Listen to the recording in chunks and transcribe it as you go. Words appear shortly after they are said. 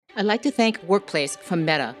I'd like to thank Workplace from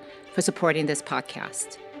Meta for supporting this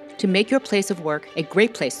podcast. To make your place of work a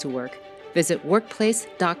great place to work, visit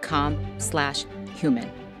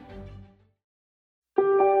workplace.com/human.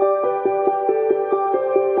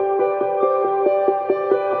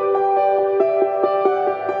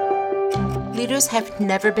 Leaders have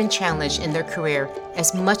never been challenged in their career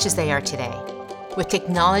as much as they are today. With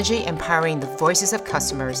technology empowering the voices of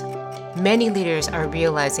customers, many leaders are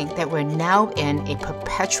realizing that we're now in a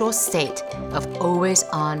perpetual state of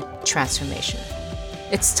always-on transformation.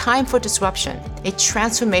 It's time for disruption, a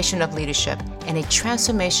transformation of leadership, and a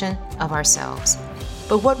transformation of ourselves.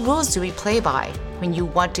 But what rules do we play by when you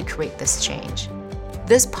want to create this change?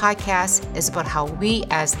 This podcast is about how we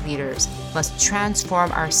as leaders must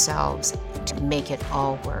transform ourselves to make it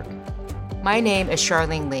all work. My name is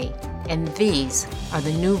Charlene Lee, and these are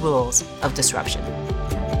the new rules of disruption.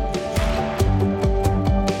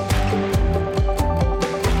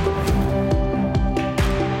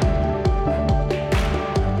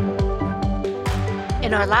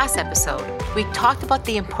 In our last episode, we talked about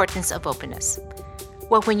the importance of openness.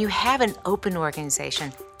 Well, when you have an open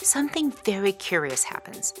organization, something very curious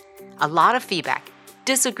happens. A lot of feedback,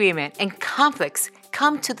 disagreement, and conflicts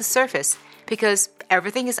come to the surface because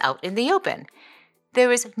everything is out in the open.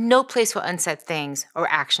 There is no place for unsaid things or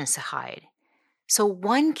actions to hide. So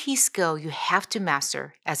one key skill you have to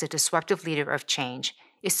master as a disruptive leader of change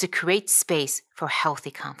is to create space for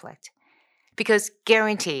healthy conflict. Because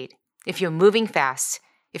guaranteed, if you're moving fast,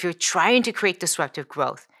 if you're trying to create disruptive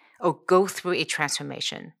growth or go through a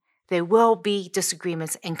transformation, there will be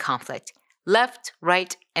disagreements and conflict, left,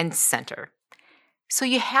 right, and center. So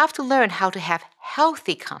you have to learn how to have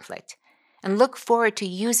healthy conflict and look forward to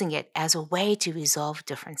using it as a way to resolve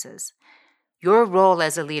differences. Your role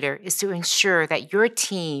as a leader is to ensure that your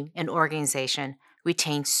team and organization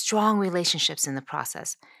retain strong relationships in the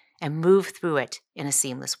process and move through it in a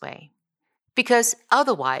seamless way. Because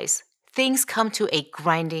otherwise, things come to a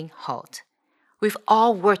grinding halt. We've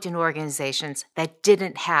all worked in organizations that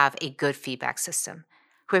didn't have a good feedback system,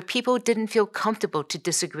 where people didn't feel comfortable to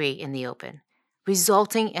disagree in the open,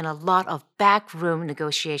 resulting in a lot of backroom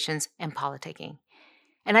negotiations and politicking.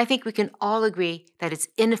 And I think we can all agree that it's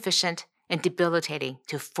inefficient and debilitating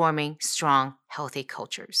to forming strong, healthy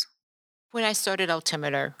cultures. When I started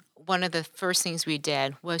Altimeter, one of the first things we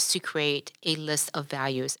did was to create a list of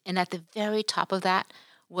values. And at the very top of that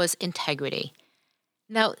was integrity.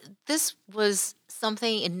 Now, this was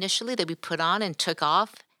something initially that we put on and took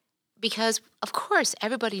off because, of course,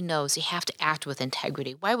 everybody knows you have to act with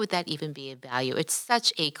integrity. Why would that even be a value? It's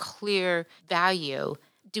such a clear value.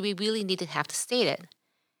 Do we really need to have to state it?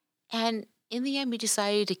 And in the end, we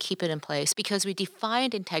decided to keep it in place because we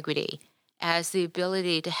defined integrity as the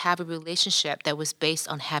ability to have a relationship that was based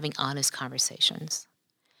on having honest conversations.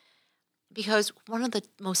 Because one of the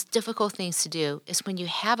most difficult things to do is when you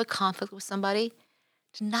have a conflict with somebody,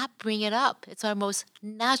 to not bring it up. It's our most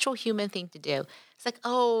natural human thing to do. It's like,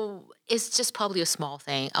 oh, it's just probably a small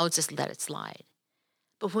thing. I'll just let it slide.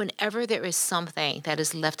 But whenever there is something that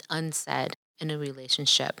is left unsaid in a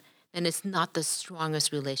relationship, then it's not the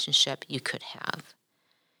strongest relationship you could have.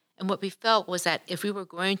 And what we felt was that if we were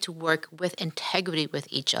going to work with integrity with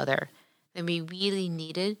each other, then we really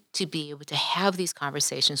needed to be able to have these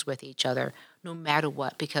conversations with each other no matter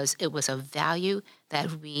what, because it was a value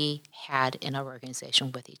that we had in our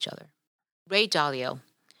organization with each other. Ray Dalio,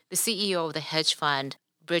 the CEO of the hedge fund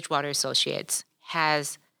Bridgewater Associates,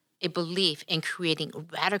 has a belief in creating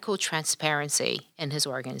radical transparency in his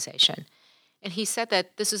organization. And he said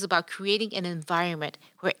that this is about creating an environment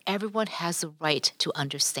where everyone has the right to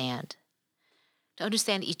understand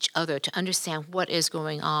each other, to understand what is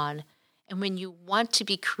going on. And when you want to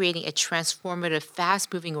be creating a transformative,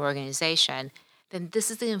 fast-moving organization, then this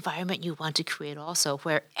is the environment you want to create also,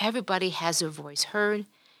 where everybody has their voice heard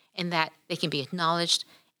and that they can be acknowledged.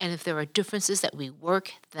 And if there are differences, that we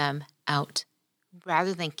work them out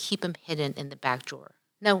rather than keep them hidden in the back drawer.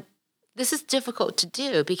 Now, this is difficult to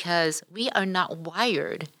do because we are not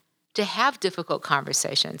wired to have difficult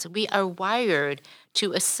conversations. We are wired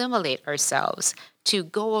to assimilate ourselves, to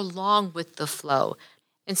go along with the flow.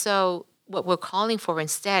 And so what we're calling for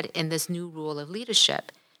instead in this new rule of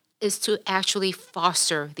leadership is to actually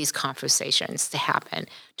foster these conversations to happen,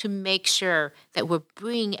 to make sure that we're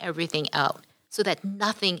bringing everything out so that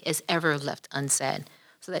nothing is ever left unsaid,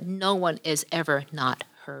 so that no one is ever not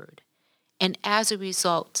heard. And as a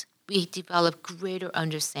result, we develop greater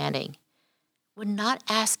understanding. We're not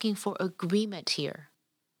asking for agreement here.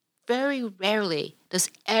 Very rarely does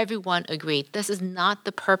everyone agree. This is not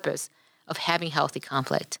the purpose of having healthy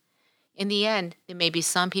conflict. In the end, there may be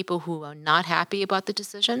some people who are not happy about the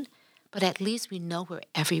decision, but at least we know where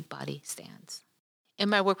everybody stands. In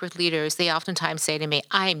my work with leaders, they oftentimes say to me,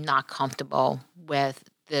 I'm not comfortable with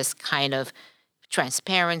this kind of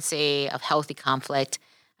transparency, of healthy conflict.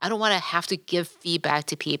 I don't want to have to give feedback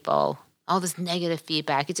to people, all this negative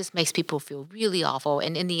feedback. It just makes people feel really awful.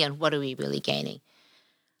 And in the end, what are we really gaining?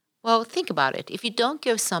 Well, think about it. If you don't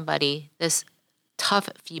give somebody this tough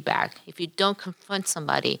feedback, if you don't confront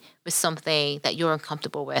somebody with something that you're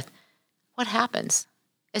uncomfortable with, what happens?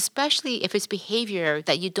 Especially if it's behavior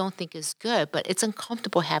that you don't think is good, but it's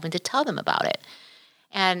uncomfortable having to tell them about it.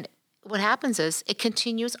 And what happens is it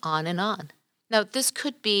continues on and on. Now, this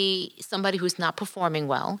could be somebody who's not performing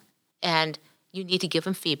well, and you need to give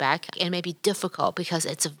them feedback. And it may be difficult because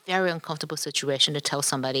it's a very uncomfortable situation to tell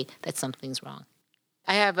somebody that something's wrong.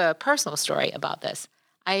 I have a personal story about this.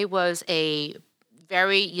 I was a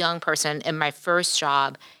very young person in my first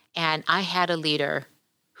job, and I had a leader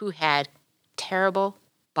who had terrible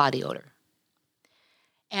body odor.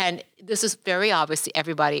 And this is very obvious to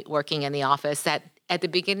everybody working in the office that at the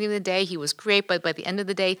beginning of the day, he was great, but by the end of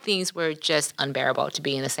the day, things were just unbearable to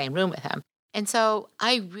be in the same room with him. And so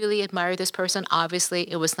I really admire this person. Obviously,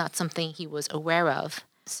 it was not something he was aware of.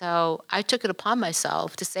 So I took it upon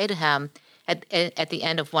myself to say to him at the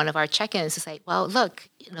end of one of our check-ins to say, well, look,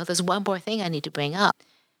 there's one more thing I need to bring up.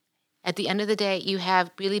 At the end of the day, you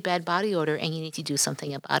have really bad body odor and you need to do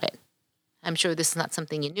something about it. I'm sure this is not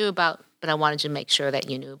something you knew about, but I wanted to make sure that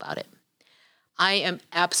you knew about it. I am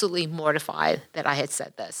absolutely mortified that I had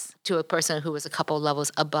said this to a person who was a couple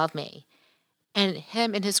levels above me. And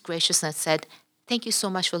him in his graciousness said, thank you so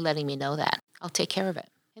much for letting me know that. I'll take care of it.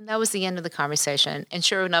 And that was the end of the conversation. And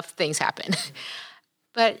sure enough, things happened.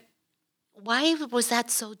 But why was that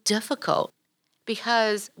so difficult?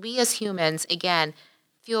 Because we as humans, again,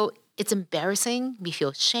 feel it's embarrassing. We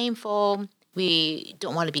feel shameful. We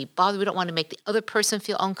don't want to be bothered. We don't want to make the other person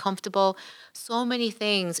feel uncomfortable. So many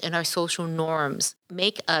things in our social norms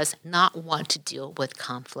make us not want to deal with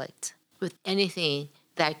conflict, with anything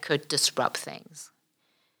that could disrupt things.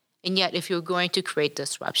 And yet, if you're going to create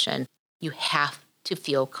disruption, you have to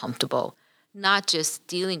feel comfortable, not just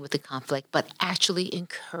dealing with the conflict, but actually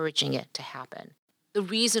encouraging it to happen. The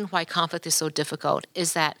reason why conflict is so difficult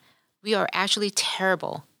is that we are actually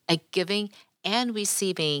terrible at giving and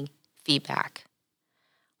receiving feedback.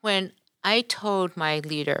 When I told my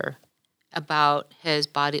leader about his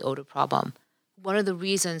body odor problem, one of the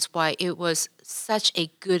reasons why it was such a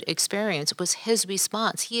good experience was his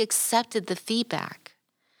response. He accepted the feedback.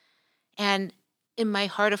 And in my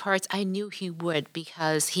heart of hearts, I knew he would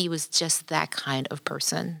because he was just that kind of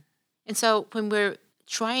person. And so when we're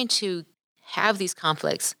trying to have these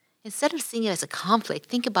conflicts, instead of seeing it as a conflict,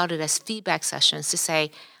 think about it as feedback sessions to say,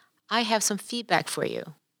 I have some feedback for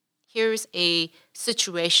you. Here's a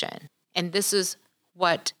situation, and this is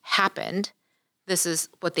what happened. This is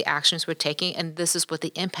what the actions we're taking, and this is what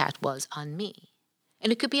the impact was on me.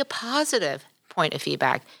 And it could be a positive point of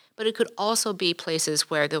feedback, but it could also be places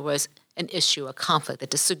where there was an issue, a conflict, a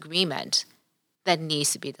disagreement that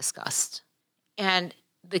needs to be discussed. And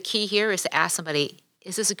the key here is to ask somebody,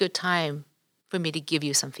 is this a good time for me to give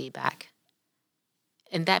you some feedback?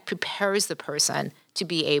 And that prepares the person to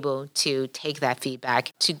be able to take that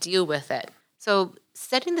feedback, to deal with it. So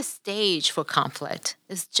setting the stage for conflict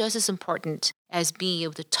is just as important as being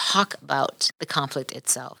able to talk about the conflict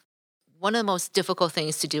itself. One of the most difficult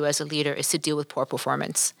things to do as a leader is to deal with poor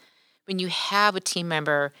performance. When you have a team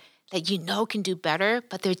member that you know can do better,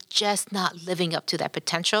 but they're just not living up to that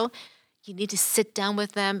potential, you need to sit down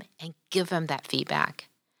with them and give them that feedback.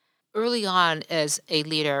 Early on as a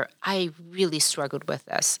leader, I really struggled with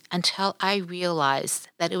this until I realized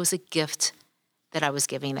that it was a gift that I was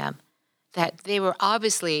giving them, that they were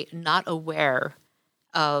obviously not aware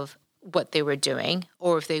of what they were doing,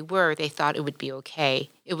 or if they were, they thought it would be okay.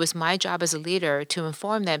 It was my job as a leader to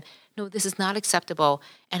inform them, no, this is not acceptable,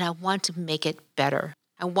 and I want to make it better.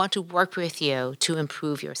 I want to work with you to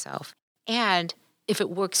improve yourself. And if it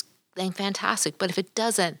works, then fantastic. But if it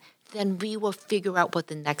doesn't, then we will figure out what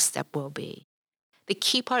the next step will be. The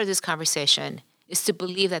key part of this conversation is to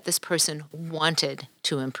believe that this person wanted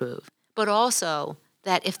to improve, but also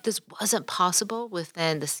that if this wasn't possible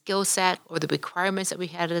within the skill set or the requirements that we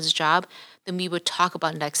had as a job, then we would talk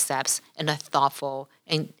about next steps in a thoughtful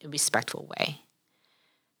and respectful way.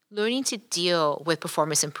 Learning to deal with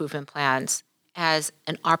performance improvement plans as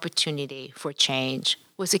an opportunity for change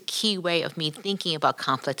was a key way of me thinking about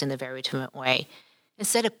conflict in a very different way.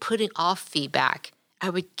 Instead of putting off feedback, I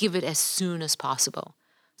would give it as soon as possible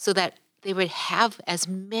so that they would have as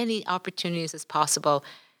many opportunities as possible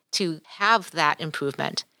to have that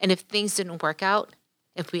improvement. And if things didn't work out,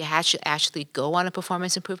 if we had to actually go on a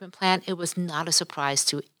performance improvement plan, it was not a surprise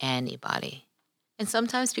to anybody. And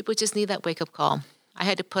sometimes people just need that wake-up call. I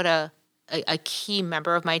had to put a key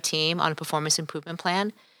member of my team on a performance improvement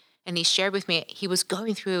plan, and he shared with me he was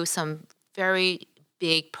going through some very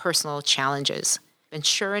big personal challenges. And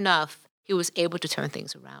sure enough, he was able to turn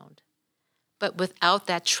things around. But without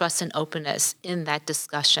that trust and openness in that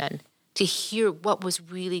discussion, to hear what was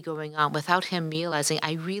really going on, without him realizing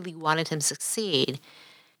I really wanted him to succeed,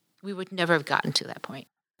 we would never have gotten to that point.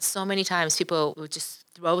 So many times people would just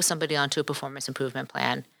throw somebody onto a performance improvement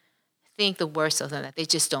plan, think the worst of them, that they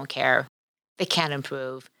just don't care. They can't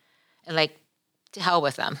improve. And to hell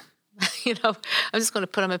with them. I'm just going to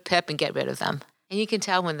put them in PIP and get rid of them. And you can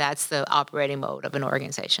tell when that's the operating mode of an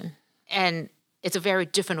organization. And it's a very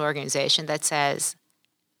different organization that says,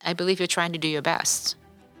 I believe you're trying to do your best.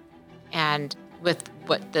 And with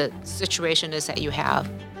what the situation is that you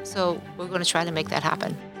have. So we're going to try to make that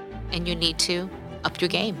happen. And you need to up your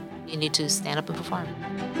game. You need to stand up and perform.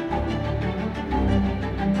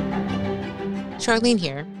 Charlene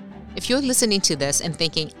here. If you're listening to this and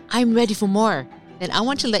thinking, I'm ready for more, then I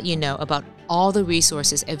want to let you know about all the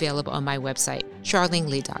resources available on my website,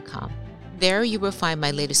 charlenelee.com. There you will find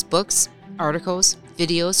my latest books, articles,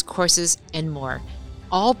 videos, courses, and more,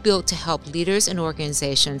 all built to help leaders and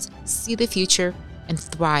organizations see the future and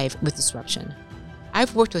thrive with disruption.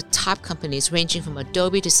 I've worked with top companies ranging from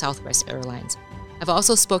Adobe to Southwest Airlines. I've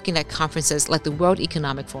also spoken at conferences like the World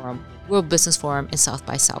Economic Forum, World Business Forum, and South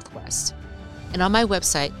by Southwest. And on my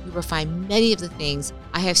website, you will find many of the things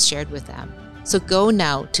I have shared with them. So go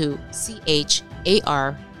now to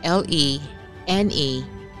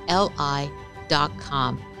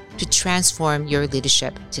charleneli.com to transform your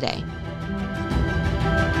leadership today.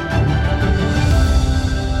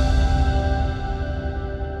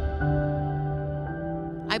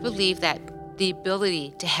 I believe that the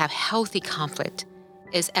ability to have healthy conflict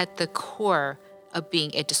is at the core of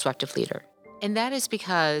being a disruptive leader. And that is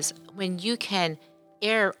because when you can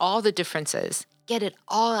air all the differences, get it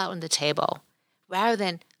all out on the table, rather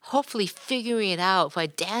than hopefully figuring it out by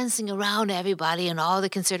dancing around everybody and all the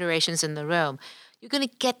considerations in the room, you're going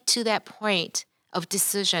to get to that point of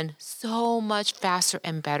decision so much faster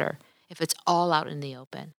and better if it's all out in the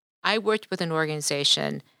open. I worked with an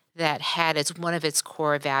organization that had as one of its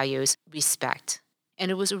core values respect.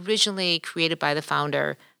 And it was originally created by the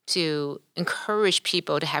founder to encourage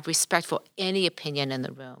people to have respect for any opinion in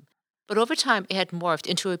the room. But over time, it had morphed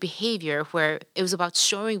into a behavior where it was about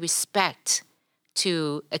showing respect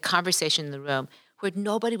to a conversation in the room where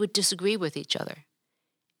nobody would disagree with each other.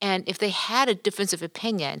 And if they had a difference of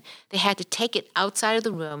opinion, they had to take it outside of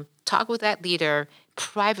the room, talk with that leader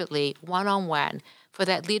privately, one-on-one, for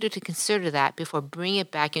that leader to consider that before bringing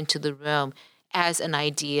it back into the room as an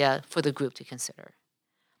idea for the group to consider.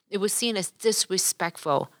 It was seen as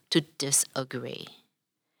disrespectful to disagree.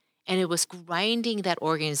 And it was grinding that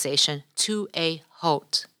organization to a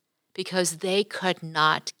halt because they could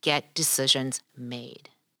not get decisions made.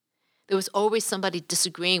 There was always somebody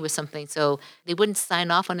disagreeing with something, so they wouldn't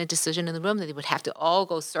sign off on a decision in the room. They would have to all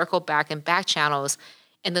go circle back and back channels,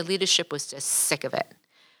 and the leadership was just sick of it.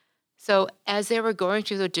 So as they were going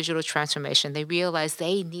through their digital transformation, they realized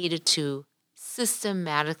they needed to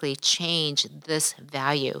systematically change this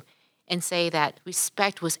value and say that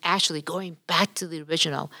respect was actually going back to the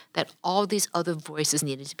original, that all these other voices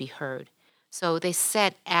needed to be heard. So they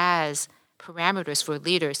set as parameters for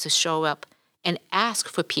leaders to show up and ask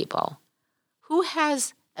for people who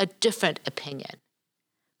has a different opinion,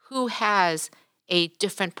 who has a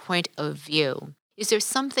different point of view. Is there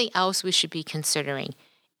something else we should be considering?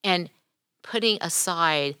 And putting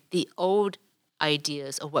aside the old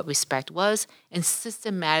ideas of what respect was and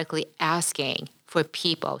systematically asking for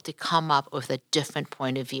people to come up with a different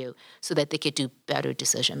point of view so that they could do better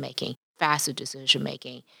decision-making, faster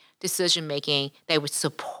decision-making that would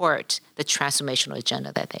support the transformational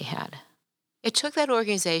agenda that they had. It took that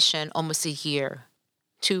organization almost a year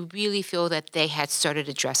to really feel that they had started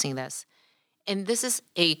addressing this. And this is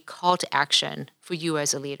a call to action for you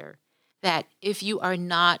as a leader, that if you are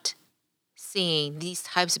not seeing these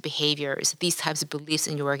types of behaviors, these types of beliefs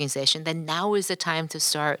in your organization, then now is the time to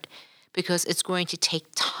start, because it's going to take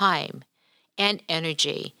time and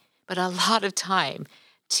energy, but a lot of time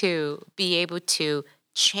to be able to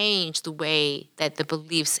change the way that the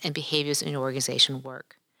beliefs and behaviors in your organization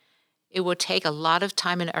work. It will take a lot of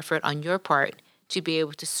time and effort on your part to be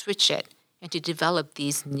able to switch it and to develop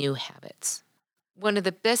these new habits. One of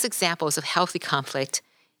the best examples of healthy conflict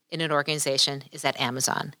in an organization is at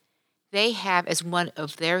Amazon. They have as one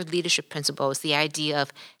of their leadership principles the idea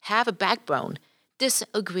of have a backbone,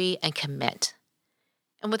 disagree, and commit.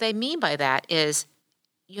 And what I mean by that is,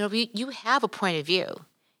 you have a point of view.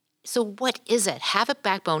 So what is it? Have a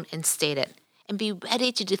backbone and state it, and be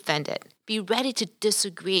ready to defend it. Be ready to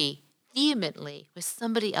disagree vehemently with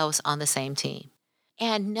somebody else on the same team.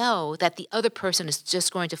 And know that the other person is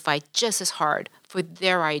just going to fight just as hard for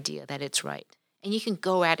their idea that it's right. And you can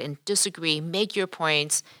go at it and disagree, make your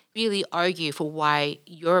points, really argue for why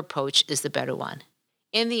your approach is the better one.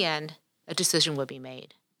 In the end, a decision will be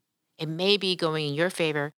made. It may be going in your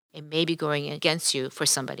favor, it may be going against you for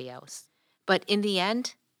somebody else. But in the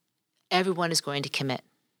end, everyone is going to commit.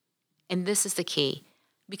 And this is the key.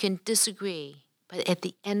 We can disagree, but at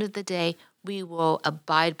the end of the day, we will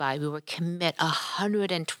abide by, we will commit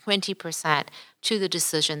 120% to the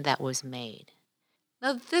decision that was made.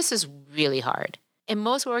 Now, this is really hard. In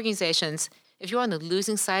most organizations, if you're on the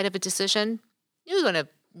losing side of a decision, you're going to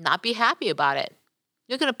not be happy about it.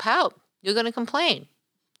 You're going to pout. You're going to complain.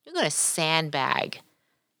 You're going to sandbag.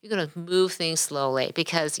 You're going to move things slowly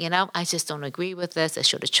because, I just don't agree with this. I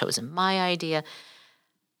should have chosen my idea.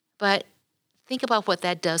 But think about what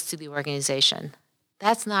that does to the organization.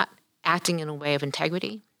 That's not acting in a way of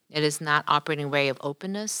integrity. It is not operating in a way of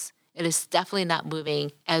openness. It is definitely not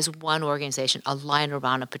moving as one organization aligned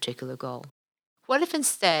around a particular goal. What if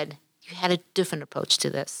instead you had a different approach to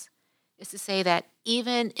this? It's to say that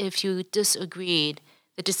even if you disagreed,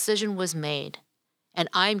 the decision was made, and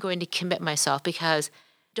I'm going to commit myself because,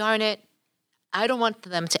 darn it, I don't want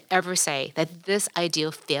them to ever say that this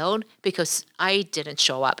idea failed because I didn't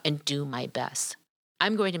show up and do my best.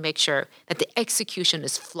 I'm going to make sure that the execution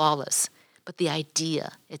is flawless, but the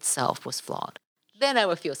idea itself was flawed. Then I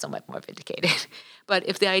would feel somewhat more vindicated. But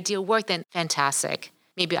if the idea worked, then fantastic.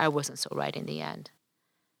 Maybe I wasn't so right in the end.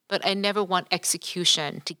 But I never want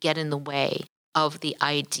execution to get in the way of the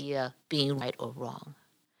idea being right or wrong.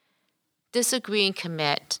 Disagree and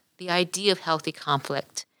commit, the idea of healthy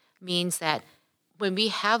conflict, means that when we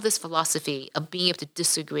have this philosophy of being able to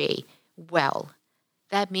disagree well,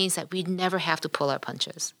 that means that we never have to pull our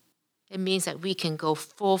punches. It means that we can go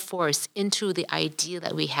full force into the idea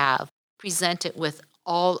that we have, present it with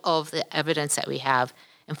all of the evidence that we have,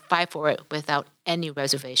 and fight for it without any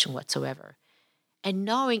reservation whatsoever. And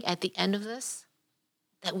knowing at the end of this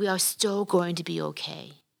that we are still going to be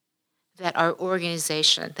okay, that our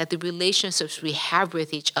organization, that the relationships we have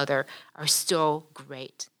with each other are still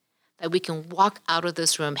great, that we can walk out of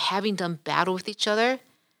this room having done battle with each other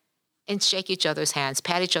and shake each other's hands,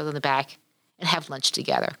 pat each other on the back, and have lunch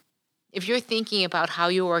together. If you're thinking about how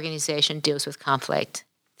your organization deals with conflict,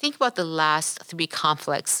 think about the last 3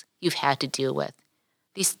 conflicts you've had to deal with,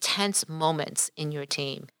 these tense moments in your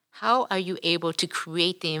team. How are you able to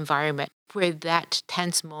create the environment where that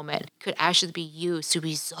tense moment could actually be used to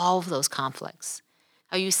resolve those conflicts?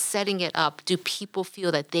 Are you setting it up? Do people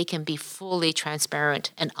feel that they can be fully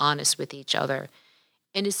transparent and honest with each other?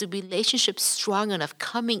 And is the relationship strong enough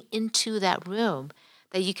coming into that room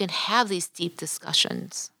that you can have these deep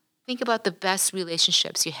discussions? Think about the best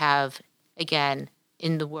relationships you have, again,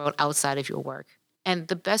 in the world outside of your work. And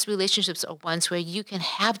the best relationships are ones where you can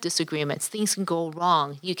have disagreements, things can go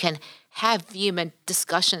wrong, you can have vehement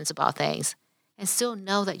discussions about things, and still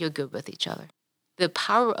know that you're good with each other. The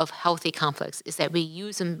power of healthy conflicts is that we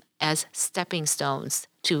use them as stepping stones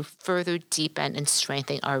to further deepen and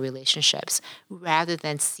strengthen our relationships, rather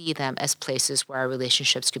than see them as places where our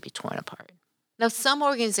relationships could be torn apart. Now, some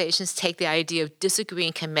organizations take the idea of disagree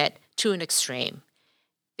and commit to an extreme.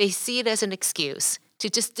 They see it as an excuse to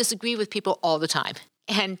just disagree with people all the time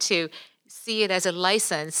and to see it as a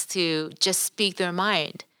license to just speak their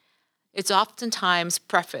mind. It's oftentimes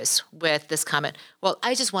prefaced with this comment, well,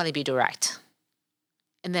 I just want to be direct.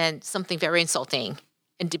 And then something very insulting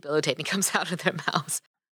and debilitating comes out of their mouths.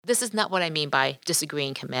 This is not what I mean by disagree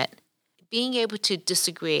and commit. Being able to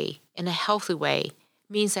disagree in a healthy way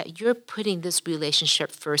means that you're putting this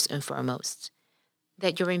relationship first and foremost,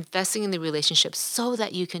 that you're investing in the relationship so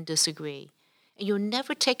that you can disagree. And you'll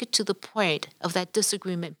never take it to the point of that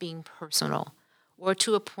disagreement being personal or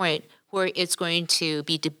to a point where it's going to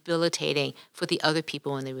be debilitating for the other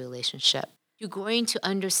people in the relationship. You're going to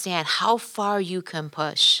understand how far you can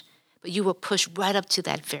push, but you will push right up to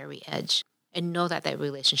that very edge and know that that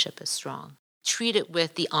relationship is strong. Treat it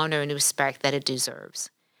with the honor and respect that it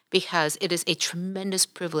deserves, because it is a tremendous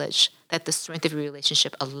privilege that the strength of your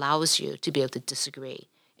relationship allows you to be able to disagree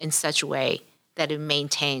in such a way that it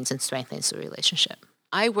maintains and strengthens the relationship.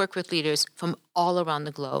 I work with leaders from all around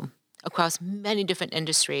the globe, across many different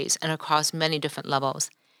industries and across many different levels.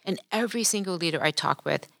 And every single leader I talk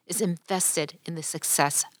with is invested in the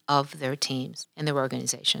success of their teams and their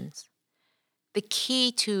organizations. The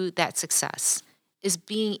key to that success is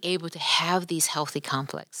being able to have these healthy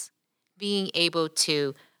conflicts, being able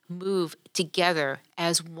to move together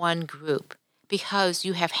as one group because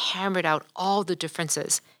you have hammered out all the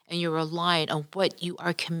differences and you're aligned on what you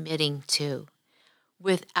are committing to.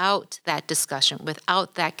 Without that discussion,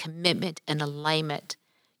 without that commitment and alignment,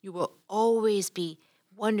 you will always be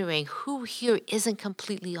wondering who here isn't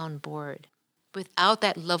completely on board. Without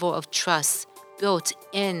that level of trust built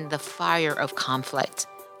in the fire of conflict,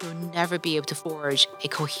 you'll never be able to forge a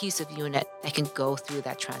cohesive unit that can go through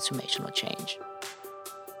that transformational change.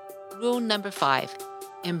 Rule number 5,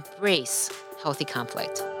 embrace healthy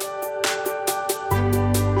conflict.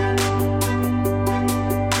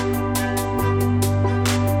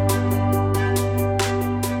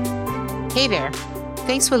 Hey there.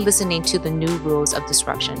 Thanks for listening to the New Rules of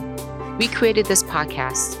Disruption. We created this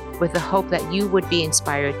podcast with the hope that you would be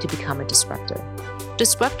inspired to become a disruptor.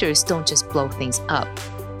 Disruptors don't just blow things up.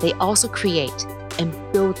 They also create and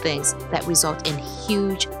build things that result in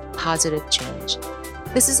huge positive change.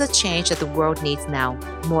 This is a change that the world needs now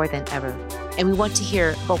more than ever. And we want to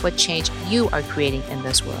hear about what change you are creating in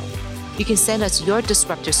this world. You can send us your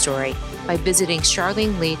disruptor story by visiting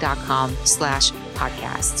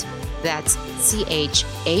charlenely.com/podcast. That's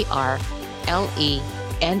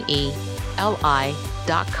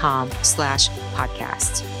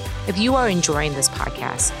CharlenELI.com/podcast. If you are enjoying this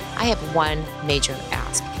podcast, I have one major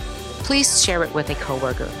ask. Please share it with a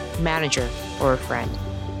coworker, manager, or a friend.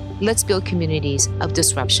 Let's build communities of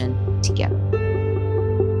disruption together.